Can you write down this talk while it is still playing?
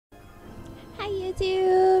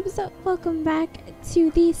YouTube! So welcome back to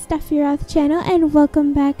the Herats channel and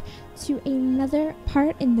welcome back to another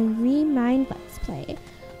part in the Remind Let's Play.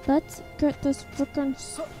 Let's get this frickin'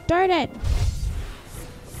 started!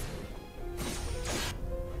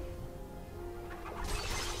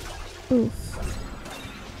 Oof.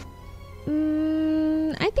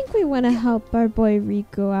 I think we want to help our boy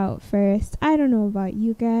Riku out first. I don't know about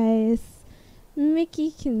you guys.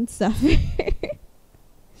 Mickey can suffer.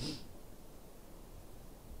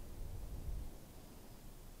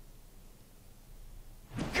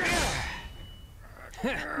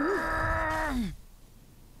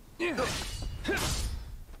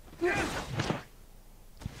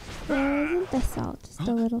 Well, isn't this all just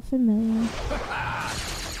a little familiar?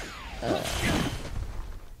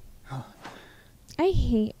 I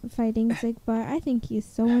hate fighting Zigbar. I think he's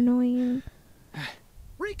so annoying.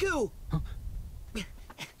 Riku!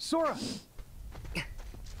 Sora!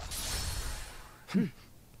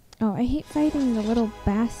 Oh, I hate fighting the little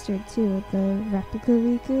bastard too, the replica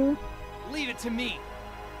Riku. Leave it to me!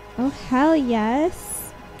 Oh, hell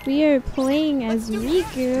yes! We are playing as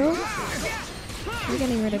Riku. We're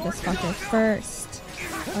getting rid of this fucker first.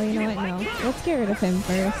 Oh, you know what? No. Let's get rid of him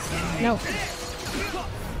first. No.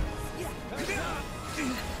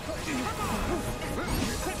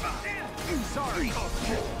 Sorry!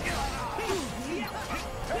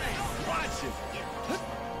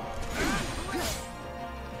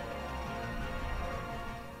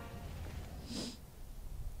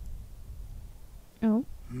 Oh.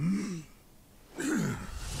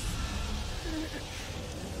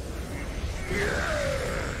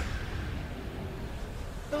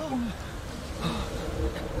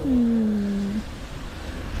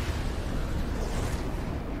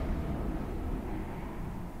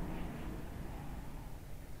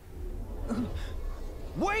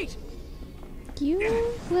 Wait! You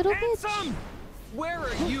little bitch. Handsome! Where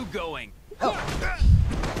are you going?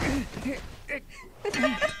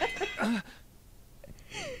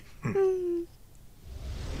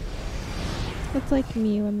 It's like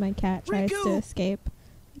me when my cat tries to Riku! escape.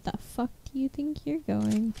 What the fuck do you think you're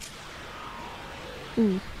going?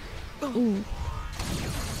 Ooh. Ooh.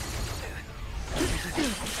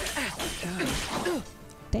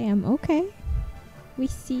 Damn, okay. We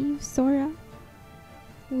see you, Sora.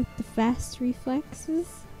 With the fast reflexes.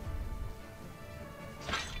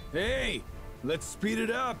 Hey, let's speed it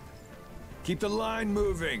up. Keep the line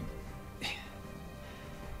moving.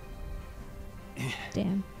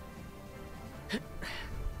 Damn.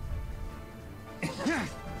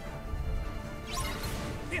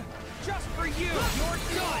 Just for you! You're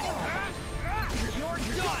done! You're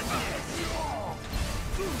done!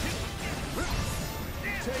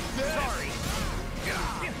 Take this. Sorry!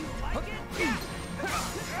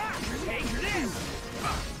 Take this!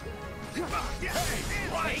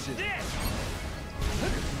 Take this!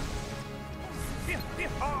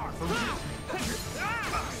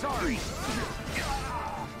 Sorry!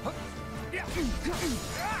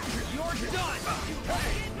 You're done!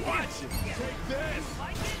 Watch it. Take this.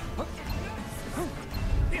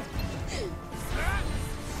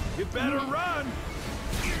 You better run.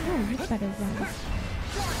 Oh, you better run.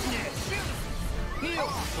 Darkness! Heal!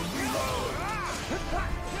 Reload!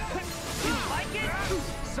 Like it?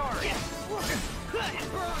 Sorry!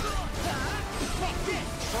 Take this!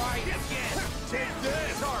 Try it again! Take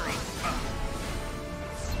this! Sorry!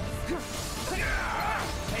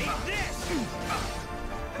 Take this!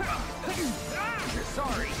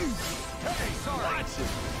 Sorry! Hey, sorry! Watch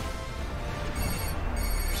it.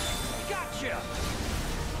 Gotcha!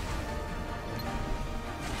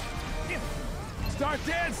 Start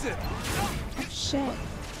dancing. Shit.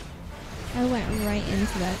 I went right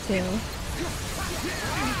into that too.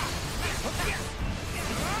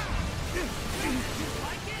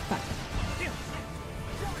 Fuck.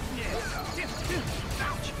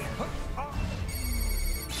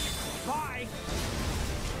 Bye!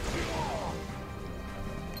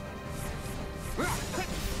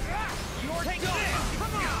 You're Take done! This.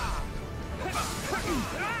 Come on!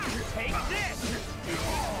 Take this!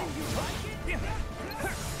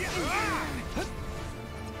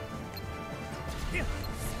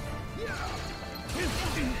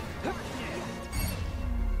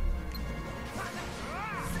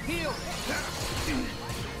 Heal!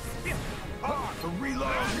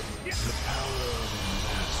 Reload.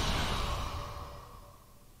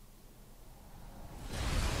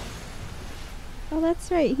 Oh,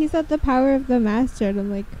 that's right. He said the power of the master. And I'm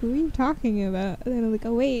like, who are you talking about? And then I'm like,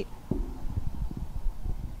 oh, wait.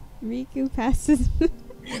 Riku passes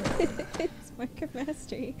its mark of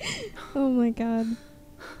mastery. Oh my god.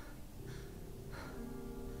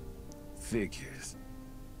 figures.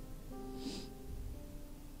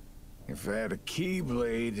 If I had a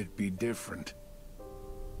keyblade, it'd be different.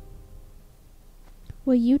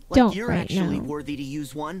 Well, you Like don't you're right actually now. worthy to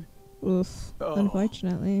use one. Oof. Oh.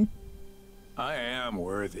 Unfortunately. I am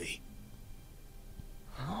worthy.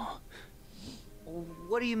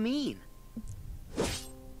 What do you mean?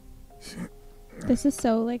 This is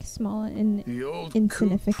so like small and The old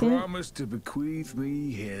insignificant. coot promised to bequeath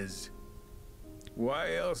me his.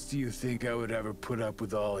 Why else do you think I would ever put up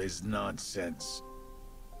with all his nonsense?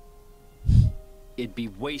 It'd be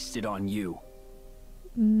wasted on you.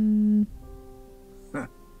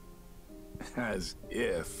 As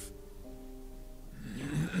if.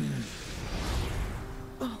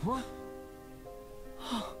 What?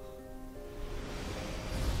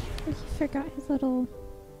 He forgot his little.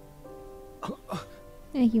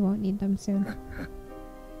 He won't need them soon.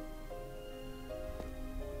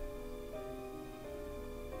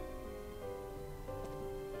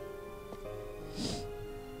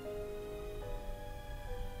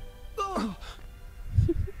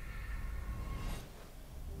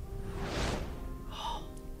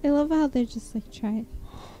 I love how they're just like, try it.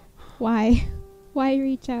 Why? Why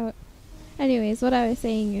reach out? Anyways, what I was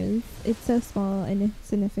saying is, it's so small and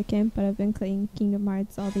insignificant, but I've been playing Kingdom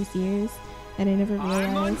Hearts all these years, and I never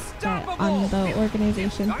realized that on the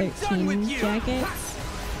Organization 13 jackets,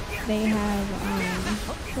 they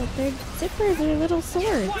have, well, their zippers are little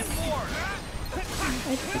swords.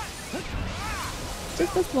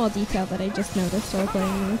 Just a small detail that I just noticed while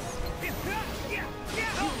playing this.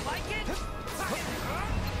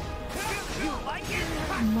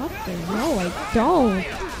 Mother, no, I don't.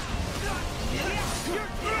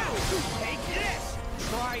 Take this!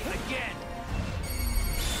 Try again!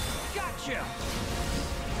 Gotcha!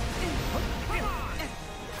 Come on!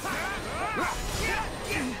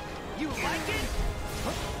 You like it?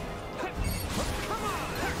 Come on!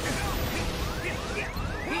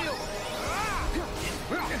 Heal!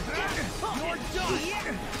 You're done!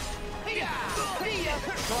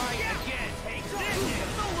 Try again! Take this!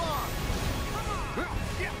 So long! Come on!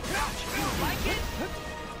 You like it?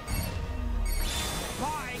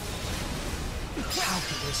 Bye! How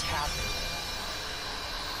could this happen?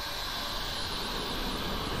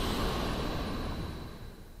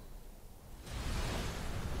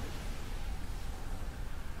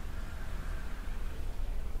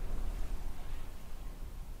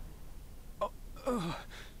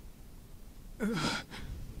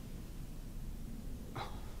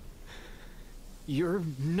 You're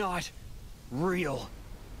not real.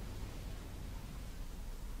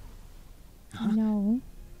 No,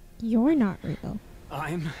 you're not real.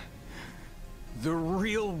 I'm the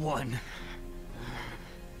real one.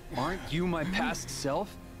 Aren't you my past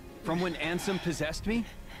self? From when Ansem possessed me?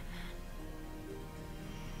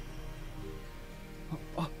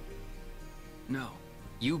 No.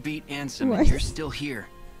 You beat Ansem What? and you're still here.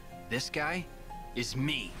 This guy is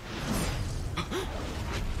me.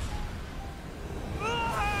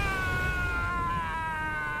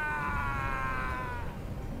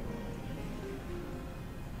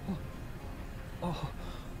 Oh.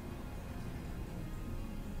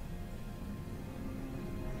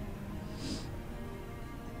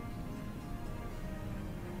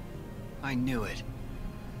 I knew it.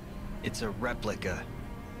 It's a replica.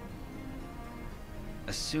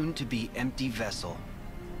 A soon-to-be empty vessel.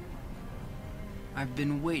 I've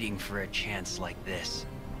been waiting for a chance like this.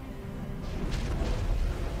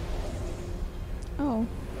 Oh.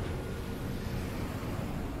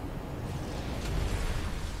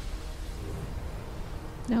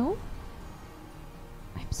 No?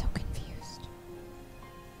 I'm so confused.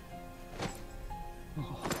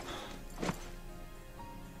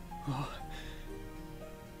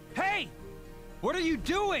 Hey! What are you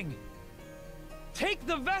doing? Take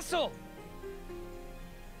the vessel!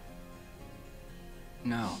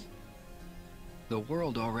 No. The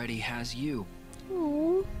world already has you.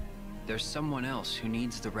 Oh. There's someone else who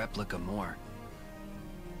needs the replica more.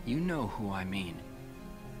 You know who I mean.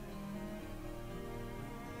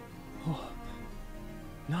 Oh.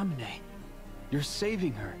 Namine, you're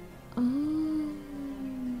saving her. Oh,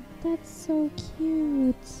 that's so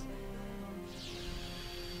cute.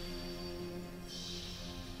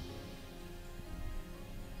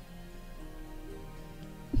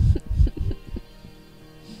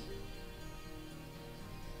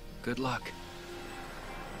 Good luck.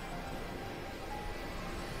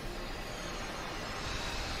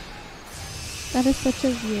 That is such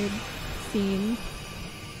a weird scene.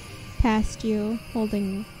 Past you,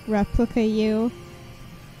 holding replica you.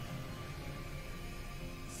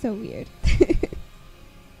 So weird.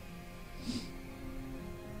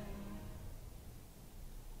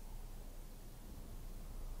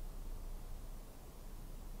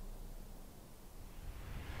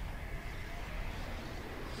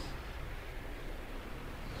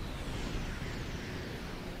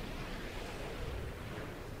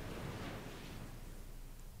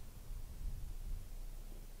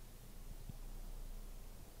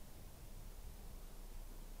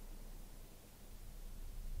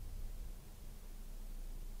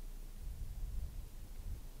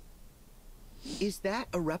 Is that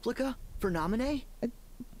a replica for Naminé?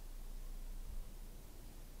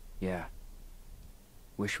 Yeah.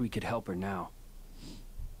 Wish we could help her now.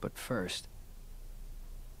 But first,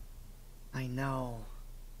 I know.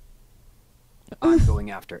 I'm going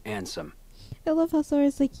after Ansem. I love how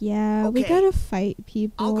Sora's like, yeah, we Okay. gotta fight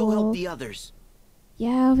people. I'll go help the others.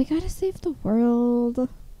 Yeah, we gotta save the world.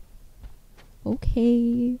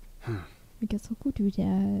 Okay. I guess I'll go do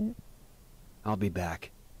that. I'll be back.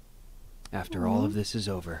 After all of this is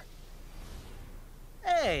over.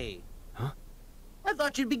 Hey! Huh? I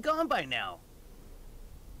thought you'd be gone by now.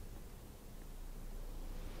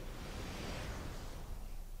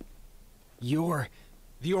 You're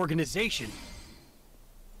the organization.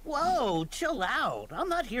 Whoa, chill out. I'm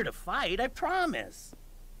not here to fight, I promise.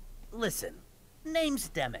 Listen, name's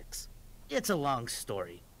Demix. It's a long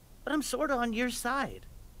story, but I'm sorta on your side.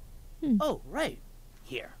 Oh, right.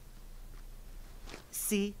 Here.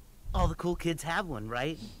 See? All the cool kids have one,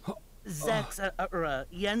 right?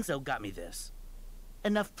 Yenzo got me this.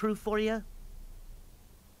 Enough proof for you?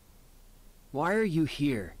 Why are you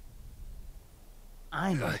here?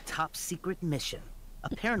 I'm on a top secret mission.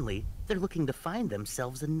 Apparently, they're looking to find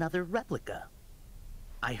themselves another replica.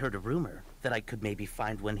 I heard a rumor that I could maybe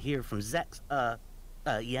find one here from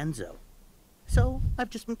Yenzo. So, I've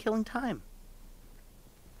just been killing time.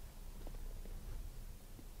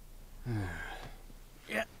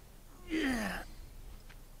 Yeah.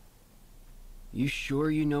 You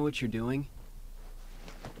sure you know what you're doing?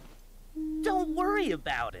 Don't worry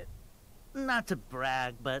about it. Not to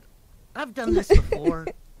brag, but I've done this before.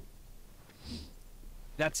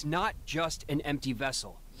 That's not just an empty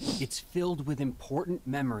vessel. It's filled with important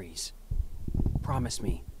memories. Promise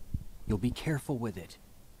me, you'll be careful with it.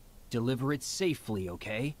 Deliver it safely,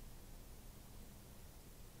 okay?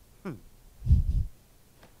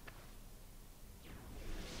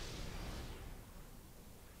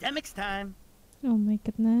 Demix time. Oh my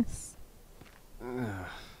goodness.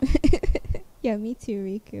 Yeah, me too,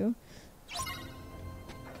 Riku.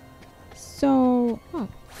 So,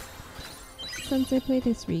 since I played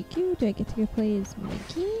as Riku, do I get to go play as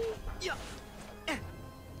Mickey? Yeah.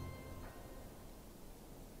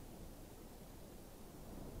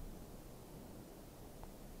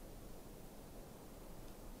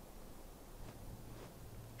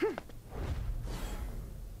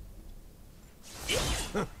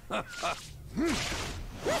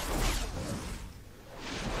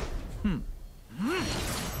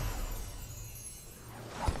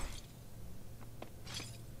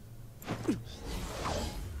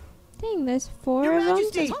 Dang, there's four Your of them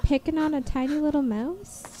Majesty! just picking on a tiny little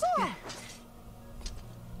mouse?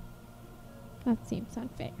 That seems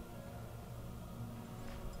unfair.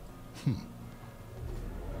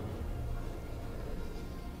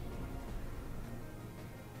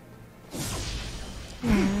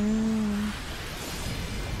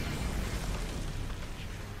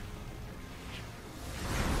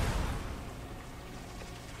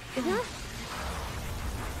 Wow.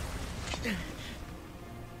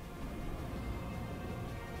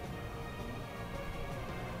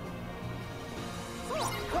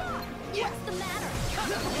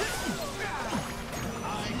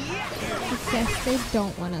 I guess they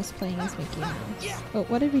don't want us playing as Mickey Mouse. But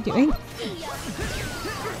what are we doing?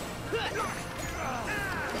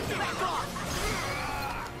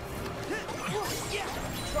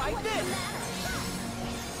 Try this.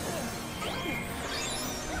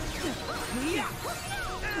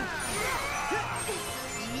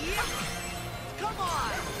 Come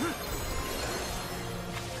on.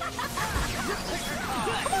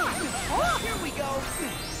 Here we go.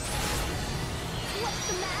 What's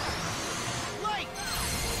the matter? Light.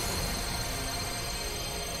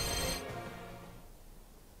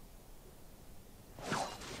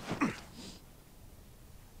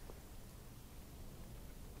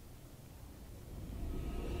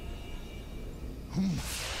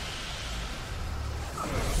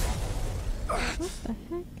 What the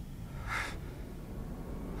heck?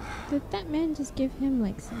 Did that man just give him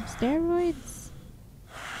like some steroids?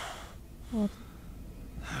 Well,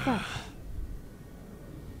 fuck.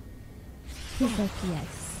 He's like,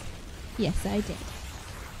 yes. Yes, I did.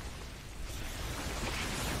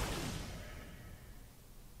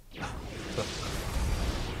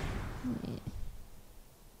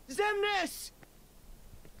 Zemnis!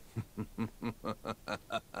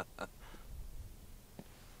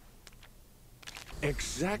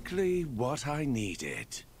 Exactly what I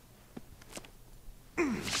needed.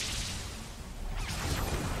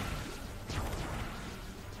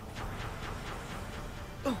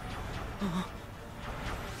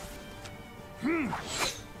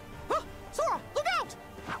 Sora, look out!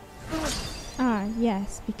 Ah, Ah,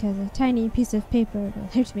 yes, because a tiny piece of paper will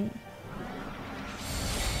hurt me.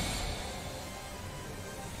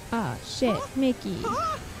 Ah, shit, Mickey.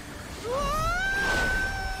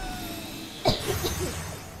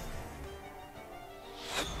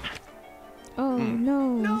 Oh,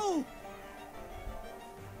 no. No!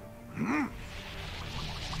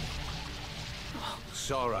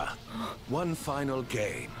 Sora, one final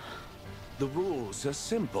game. The rules are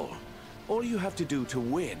simple. All you have to do to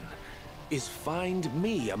win is find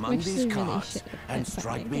me among Which these they really cards should and have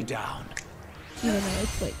strike fucking me done. down. Even though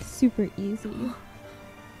it's like super easy.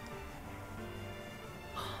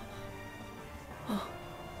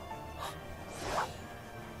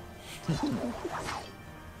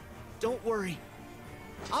 Don't worry.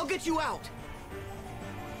 I'll get you out.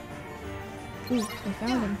 Ooh, I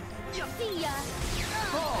found him. See ya.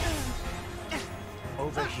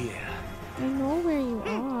 Over here. I know where you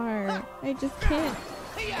are. I just can't.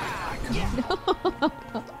 No.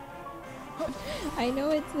 I know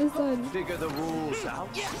it's this one. Figure the rules out.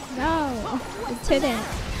 No, it's hidden.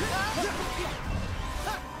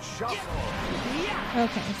 Shuffle.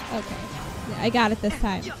 Okay, okay. Yeah, I got it this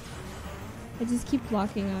time. I just keep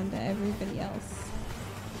blocking onto everybody else.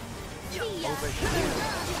 See ya. Over here.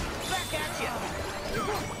 Back at you.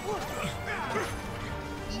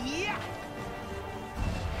 Yeah.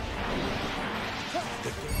 The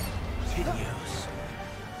game continues.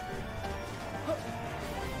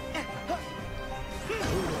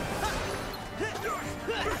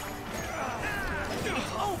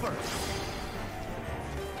 Over.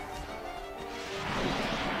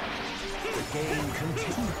 The game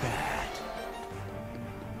continues bad.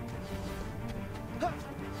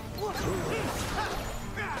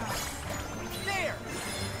 There.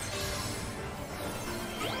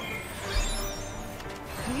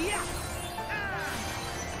 Yeah.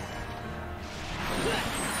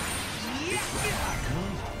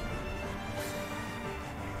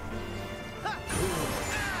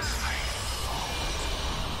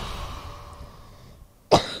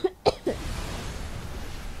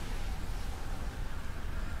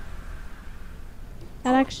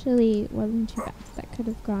 That actually wasn't too bad. That could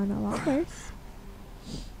have gone a lot worse.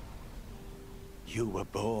 You were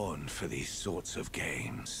born for these sorts of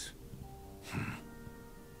games.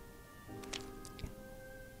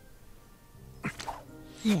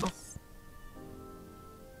 Yes.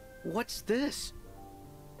 What's this?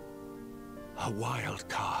 A wild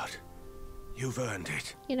card. You've earned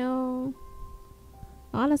it. You know,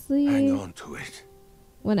 honestly, Hang on to it.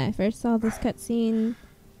 when I first saw this cutscene,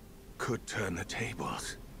 Could turn the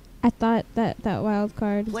tables. I thought that that wild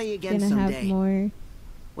card was Play again gonna have someday. more.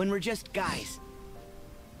 When we're just guys.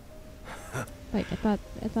 Like I thought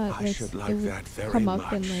I this, should it like would that very come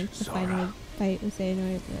up in much, like the Sora. final fight with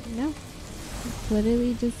Xehanort, but no, it's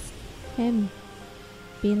literally just him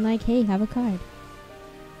being like, "Hey, have a card.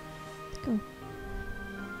 Let's go."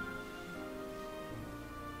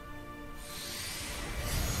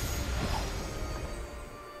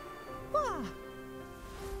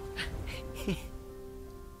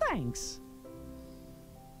 Thanks.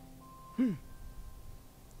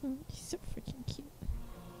 Oh, he's so freaking cute.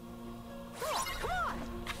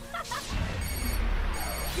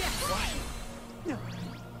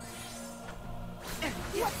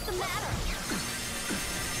 What's the matter?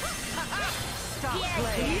 Stop Yeah,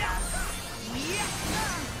 playing.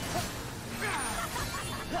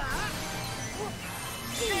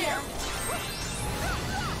 See ya.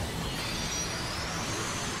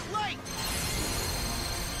 Light.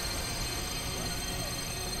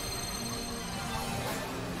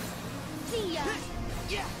 See ya.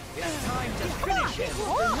 It's time to finish him.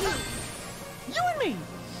 You and me.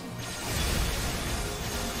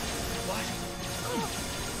 What?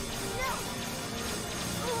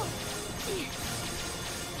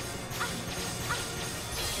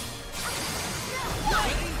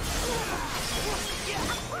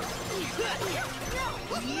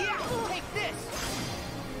 Yeah, take this.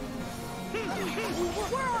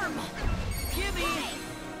 Worm. Gimme.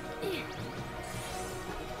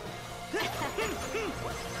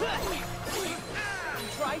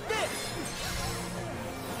 Try this.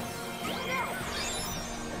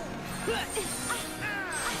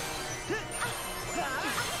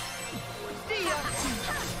 See ya.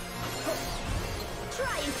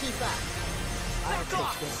 Try and keep up. I'll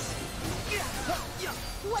take this.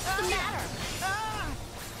 What's the matter?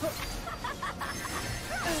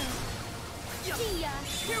 See ya.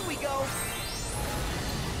 Here we go.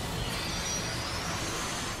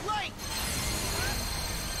 Light.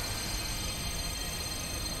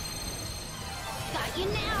 Got you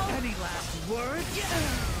now. Any last words?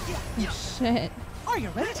 Oh, shit. Are you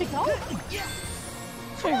ready to go?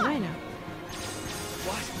 Sure, why not?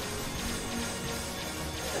 What?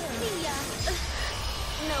 See ya.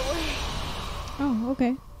 No way. Oh,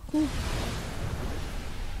 okay. Cool.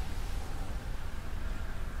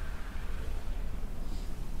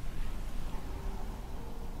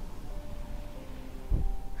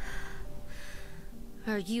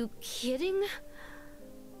 Are you kidding?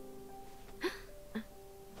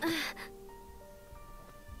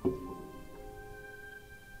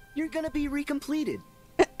 You're gonna be recompleted.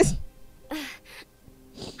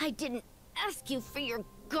 I didn't ask you for your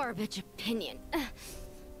garbage opinion.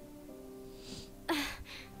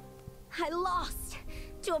 I lost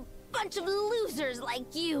to a bunch of losers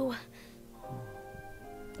like you.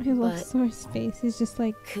 I love But- Sora's face. He's just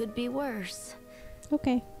like, Could be worse.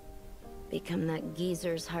 okay. Become that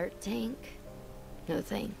geezer's heart tank? No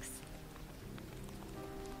thanks.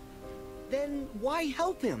 Then why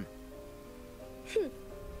help him?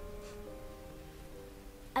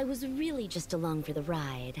 I was really just along for the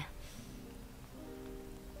ride.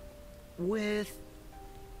 With...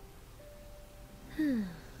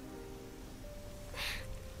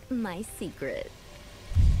 My secret.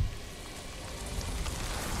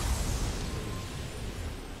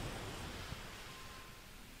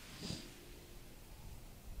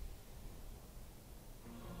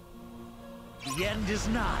 The end is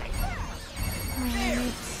nigh.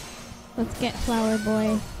 Alright. Let's get Flower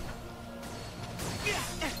Boy.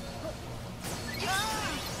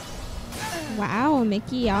 Wow,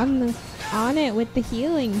 Mickey on it with the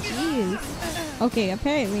healing. Jeez. Okay,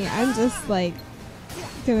 apparently I'm just like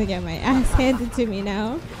gonna get my ass handed to me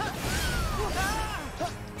now.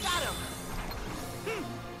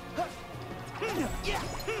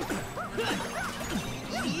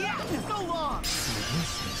 So long.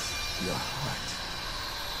 This is your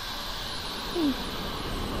heart.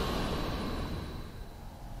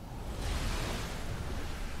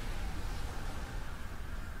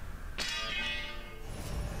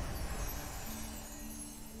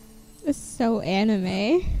 It's so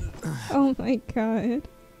anime. Oh my god.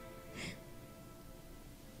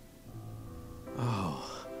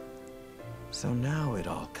 Oh. So now it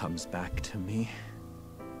all comes back to me.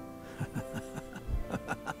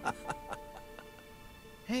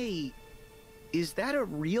 Hey, is that a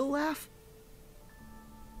real laugh?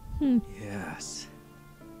 Yes.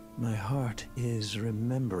 My heart is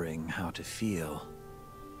remembering how to feel.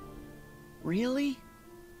 Really?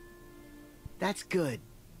 That's good.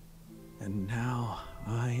 And now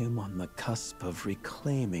I am on the cusp of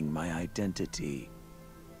reclaiming my identity,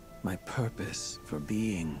 my purpose for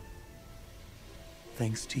being.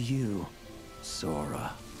 Thanks to you,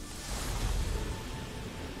 Sora.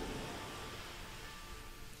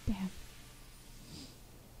 Damn.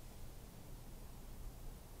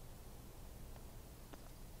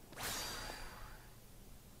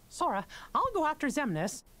 Sora, I'll go after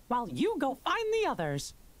Xemnas, while you go find the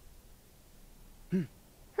others.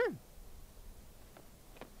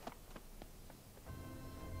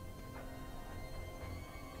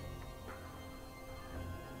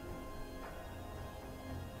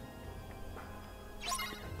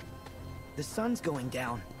 The sun's going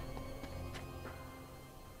down.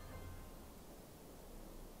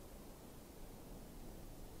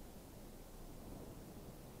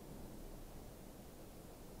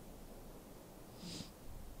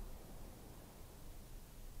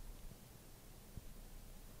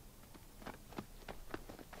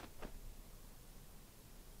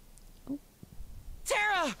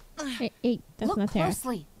 Terra! Hey, that's Look not Terra.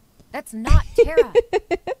 closely. That's not Terra.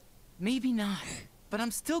 Maybe not, but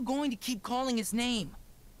I'm still going to keep calling his name.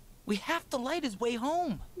 We have to light his way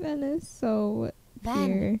home. That is so Ben.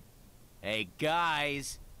 pure. Hey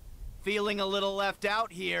guys, feeling a little left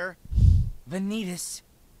out here. Vanitas,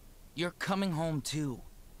 you're coming home too.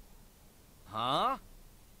 Huh?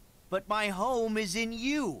 But my home is in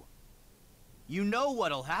you. You know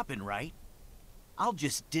what'll happen, right? I'll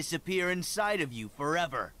just disappear inside of you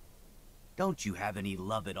forever. Don't you have any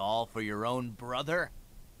love at all for your own brother?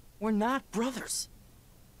 We're not brothers.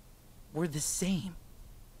 We're the same.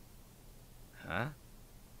 Huh?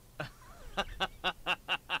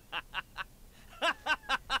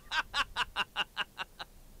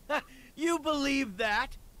 You believe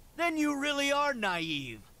that? Then you really are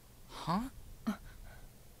naive. Huh?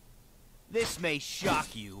 This may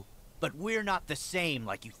shock you, but we're not the same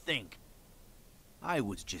like you think. I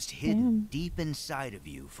was just hidden deep inside of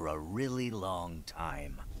you for a really long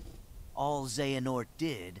time. All Xehanort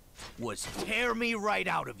did was tear me right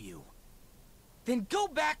out of you. Then go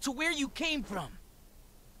back to where you came from.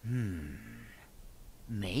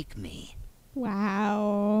 Make me.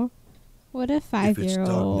 Wow. What a If it's 5-year-old.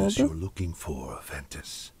 darkness you're looking for,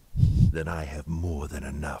 Ventus, then I have more than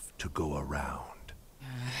enough to go around.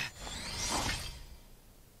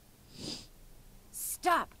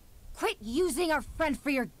 Stop! Quit using our friend for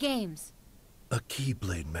your games! A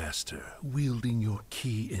Keyblade Master wielding your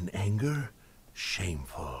key in anger?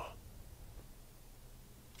 Shameful.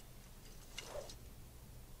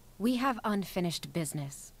 We have unfinished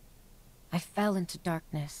business. I fell into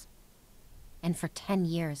darkness. And for 10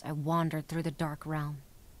 years I wandered through the Dark Realm.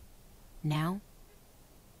 Now,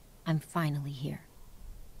 I'm finally here.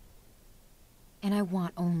 And I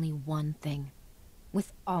want only one thing,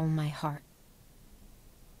 with all my heart.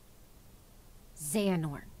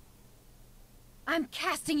 Xehanort. I'm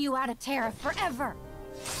casting you out of Terra forever!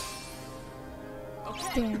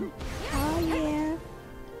 Damn. Oh yeah.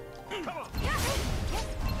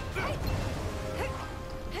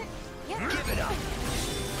 Give it up.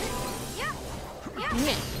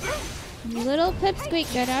 Little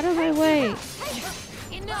pipsqueak, get out of my way.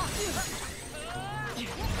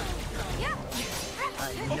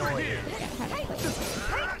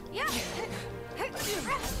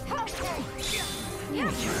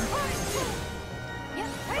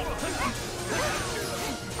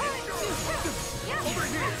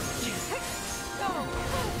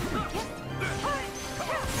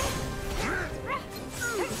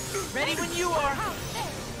 Ready when you are.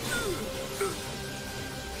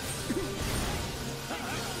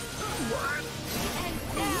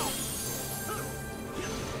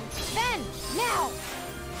 Ben, now!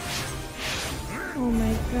 Oh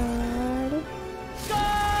my god. Go!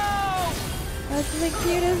 That's the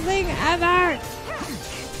cutest thing ever.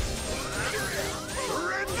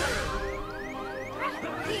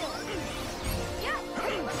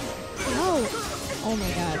 Oh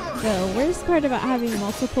my god. The worst part about having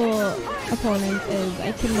multiple opponents is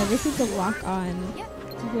I can never seem to lock on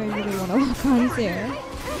to who I really want to lock on to.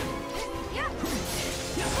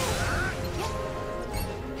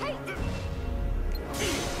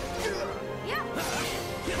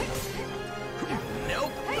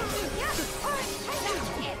 Nope.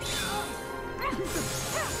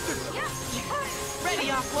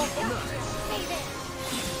 Ready, Aqua.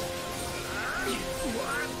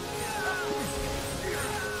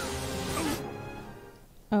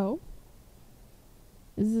 Oh?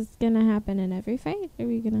 Is this gonna happen in every fight? Are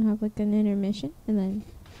we gonna have like an intermission and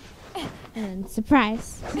then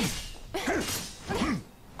surprise?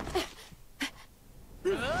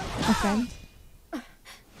 A friend?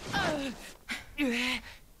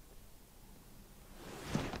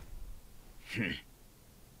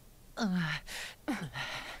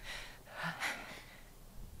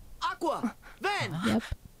 Aqua! Ven! Yep.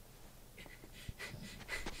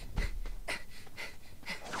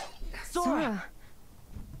 Sora!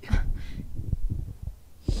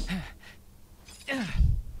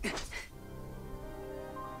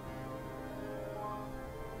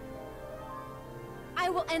 I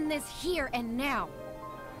will end this here and now.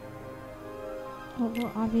 Oh,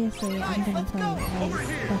 well, obviously I'm gonna play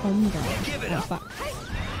as the home girl. Give it Oh, up. fuck.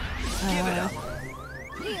 Give it up.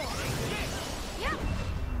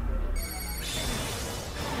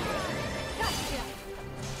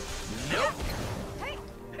 Nope.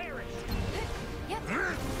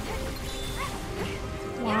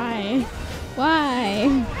 Why?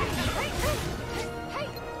 Why?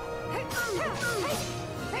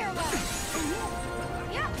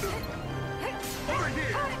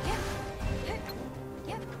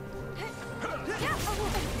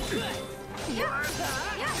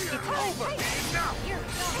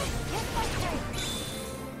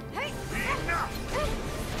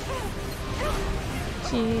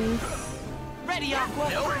 Jeez. Ready, Aqua.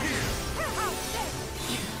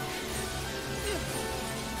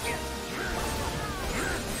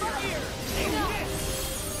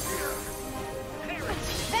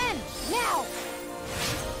 Ben, now!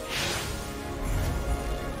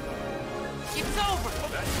 It's over.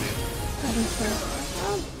 That is so.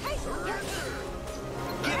 Oh.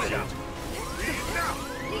 Give it up.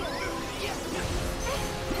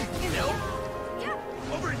 Nope.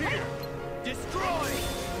 Over here. Destroy.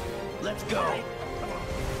 Let's go.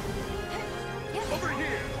 Over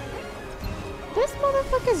here. This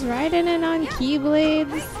motherfucker's riding in on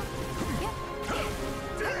Keyblades.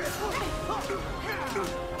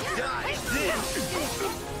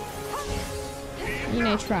 I mean,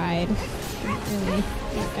 I tried. It didn't really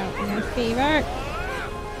work out in my favor.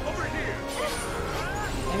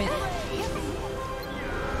 Damn it.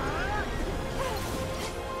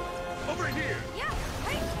 Over here.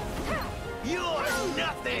 You're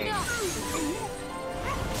nothing.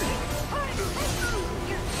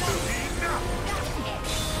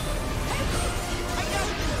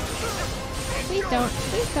 Please don't.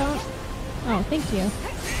 Please don't. Oh, thank you.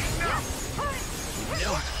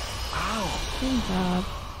 Good job.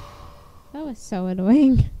 That was so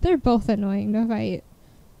annoying. They're both annoying to fight.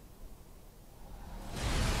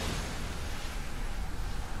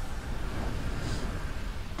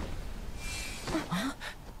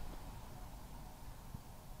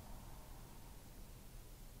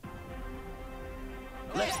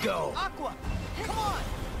 Let's go. Aqua, come on.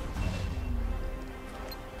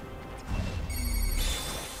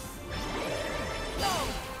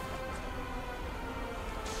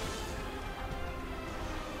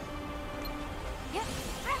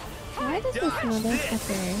 Why does this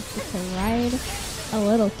motherfucker get to ride a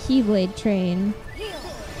little Keyblade train?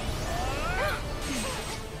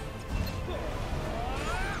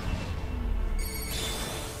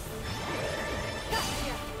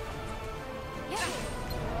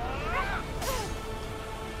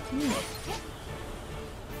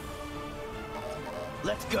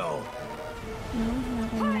 Let's go. No,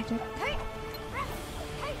 not magic.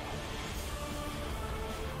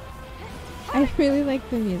 I really like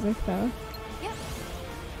the music though.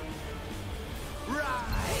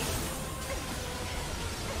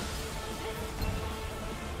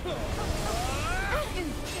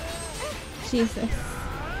 Jesus.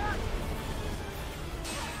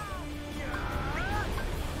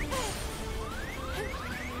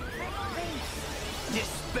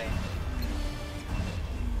 Despair.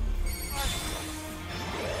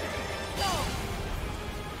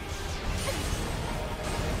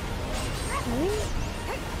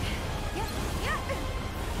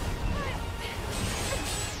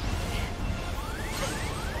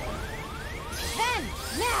 Then,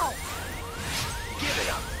 now! Give it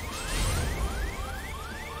up.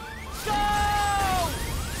 Go!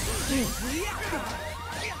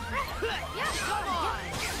 Come on!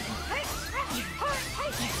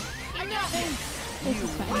 This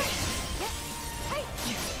is fine.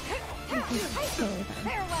 This is totally fine.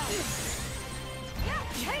 Farewell!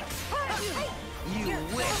 You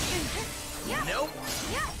win. Nope.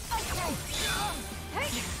 I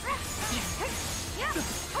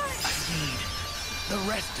need the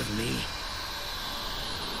rest of me.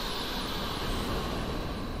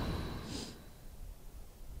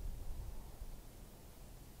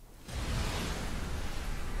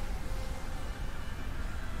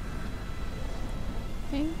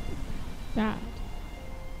 Thank God.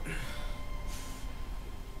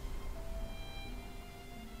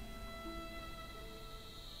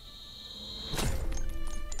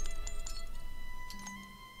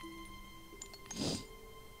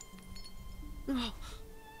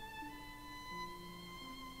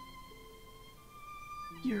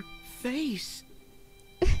 Your face.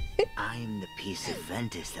 I'm the piece of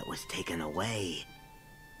Ventus that was taken away.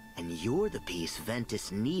 And you're the piece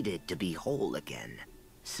Ventus needed to be whole again.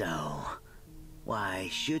 So, why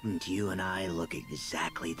shouldn't you and I look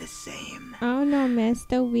exactly the same? Oh no, miss,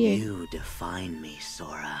 so weird. You define me,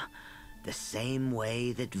 Sora, the same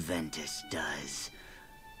way that Ventus does.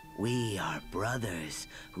 We are brothers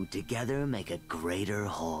who together make a greater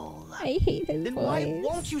whole. I hate his Then voice. why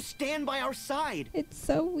won't you stand by our side? It's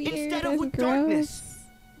so weird Instead of and with gross. darkness?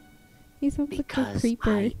 He sounds Because like a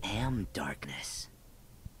creeper. I am darkness.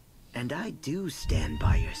 And I do stand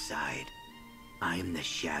by your side. I'm the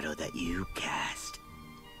shadow that you cast.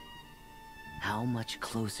 How much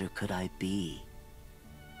closer could I be?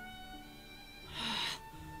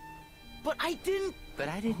 But I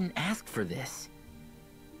didn't ask for this.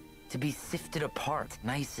 To be sifted apart,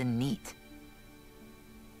 nice and neat.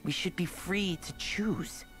 We should be free to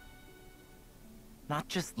choose. Not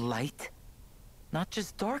just light, not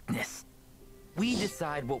just darkness. We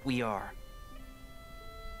decide what we are.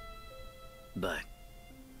 But...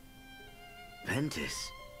 Ventus,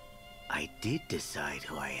 I did decide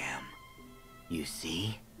who I am. You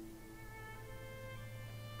see?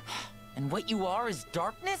 And what you are is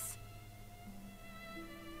darkness?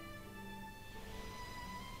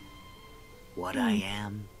 What I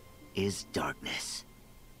am is darkness.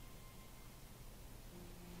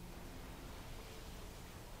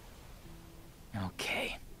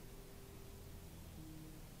 Okay.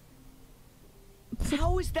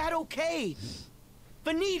 How is that okay?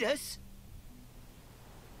 Vanitas?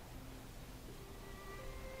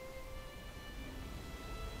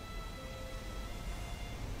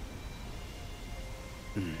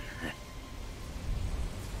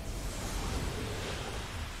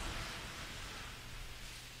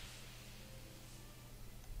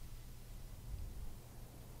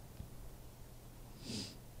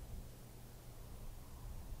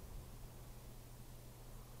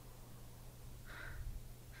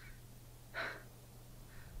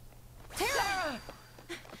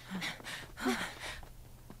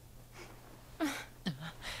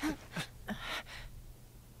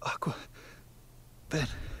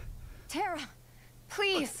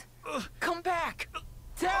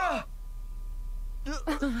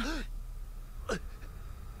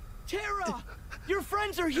 Terra! Your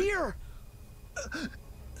friends are here!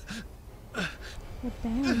 What the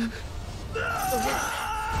hell?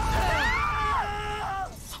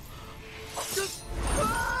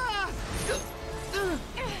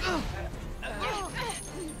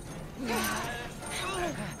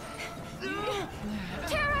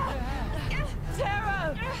 Terra!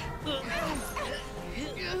 Terra!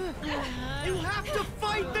 You have to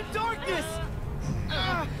fight the darkness!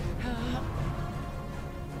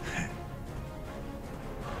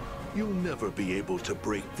 You'll never be able to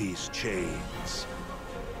break these chains.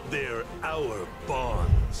 They're our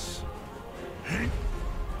bonds.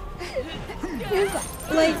 His,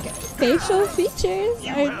 like, facial features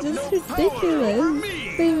are just ridiculous.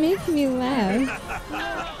 They make me laugh.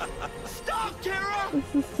 Stop, Terra!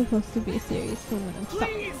 This is supposed to be a serious moment. I'm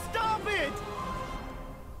sorry. Please stop it!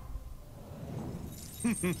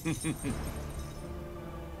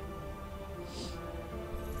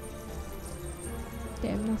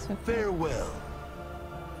 Damn, that's fucked up. Farewell.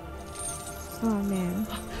 Oh man.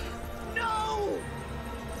 No!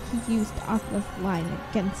 He used Aqua's line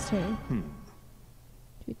against her.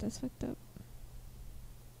 Dude, that's fucked up.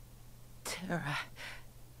 Terra,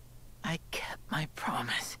 I kept my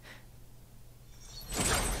promise.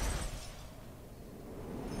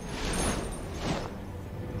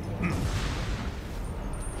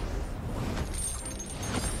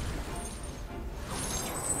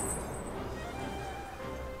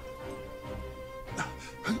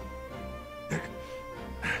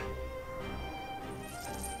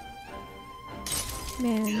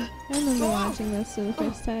 Man, I remember watching this for the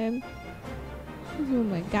first time. This is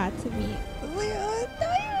when I got to meet. I was like, oh, no,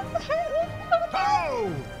 he was heartless. Oh!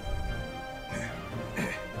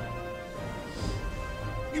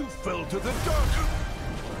 You fell to the dark.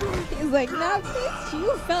 He's like, not bitch,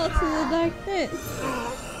 you fell to the darkness.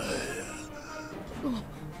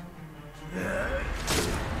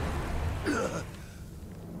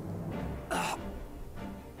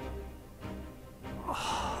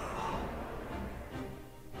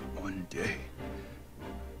 One day,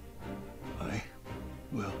 I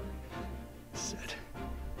will set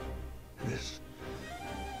this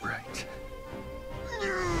right.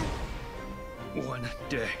 One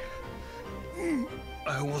day,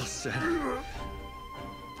 I will set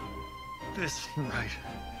this right.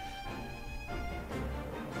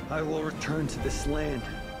 I will return to this land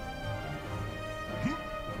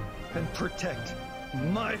and protect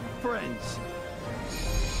my friends.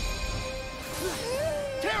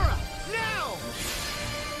 Terra, now!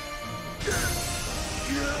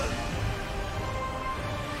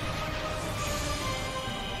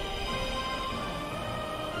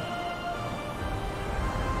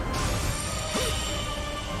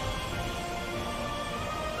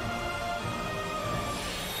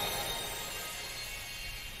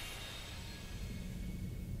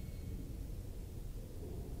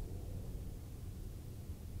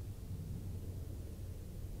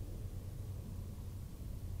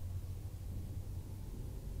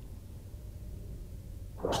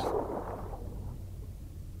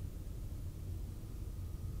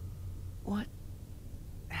 What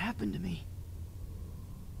happened to me?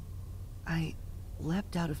 I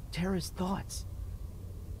leapt out of Terra's thoughts,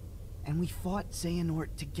 and we fought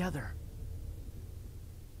Xehanort together.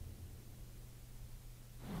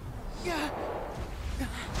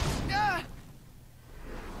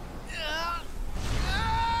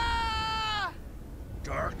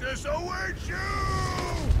 Darkness awaits you!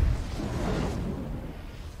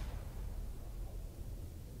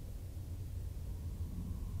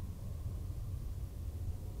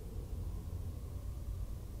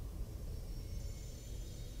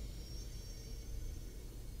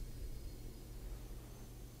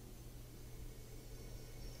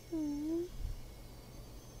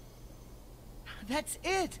 That's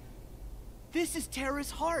it! This is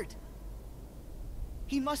Terra's heart.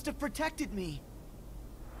 He must have protected me.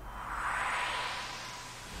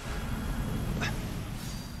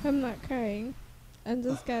 I'm not crying. I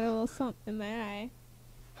just got a little something in my eye.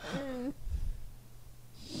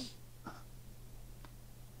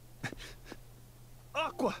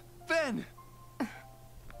 Aqua! Ven!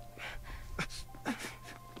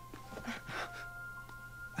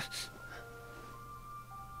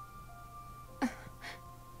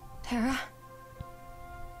 Terra?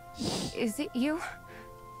 Is it you?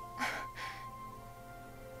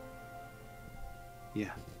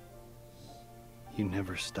 Yeah. You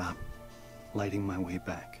never stop lighting my way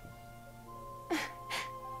back.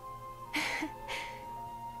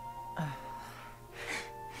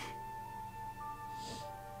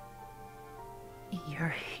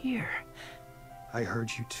 You're here. I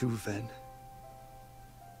heard you too, Ven.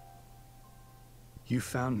 You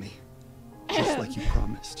found me, just like you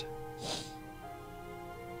promised.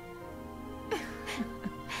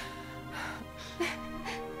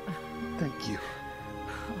 Thank you.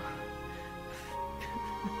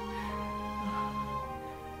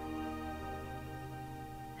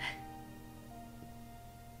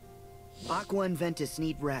 Aqua and Ventus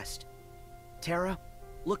need rest. Terra,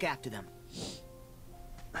 look after them.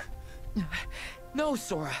 No,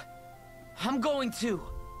 Sora. I'm going to.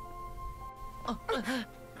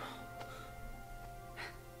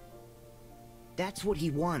 That's what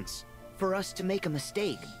he wants. For us to make a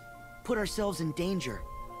mistake. Put ourselves in danger.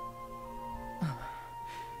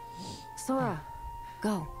 Sora,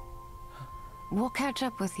 go. We'll catch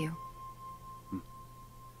up with you.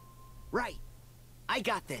 Right. I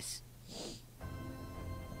got this.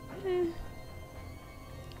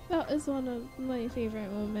 That was one of my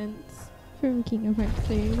favorite moments from Kingdom Hearts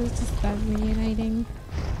 3. It was just them reuniting.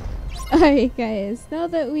 Alright guys, now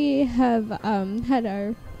that we have had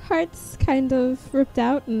our hearts kind of ripped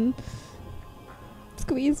out and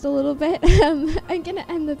squeezed a little bit, I'm gonna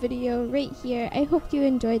end the video right here. I hope you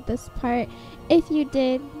enjoyed this part. If you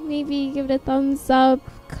did, maybe give it a thumbs up,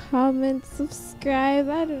 comment, subscribe,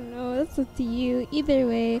 I don't know, it's up to you. Either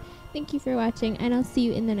way, thank you for watching and I'll see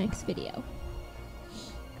you in the next video.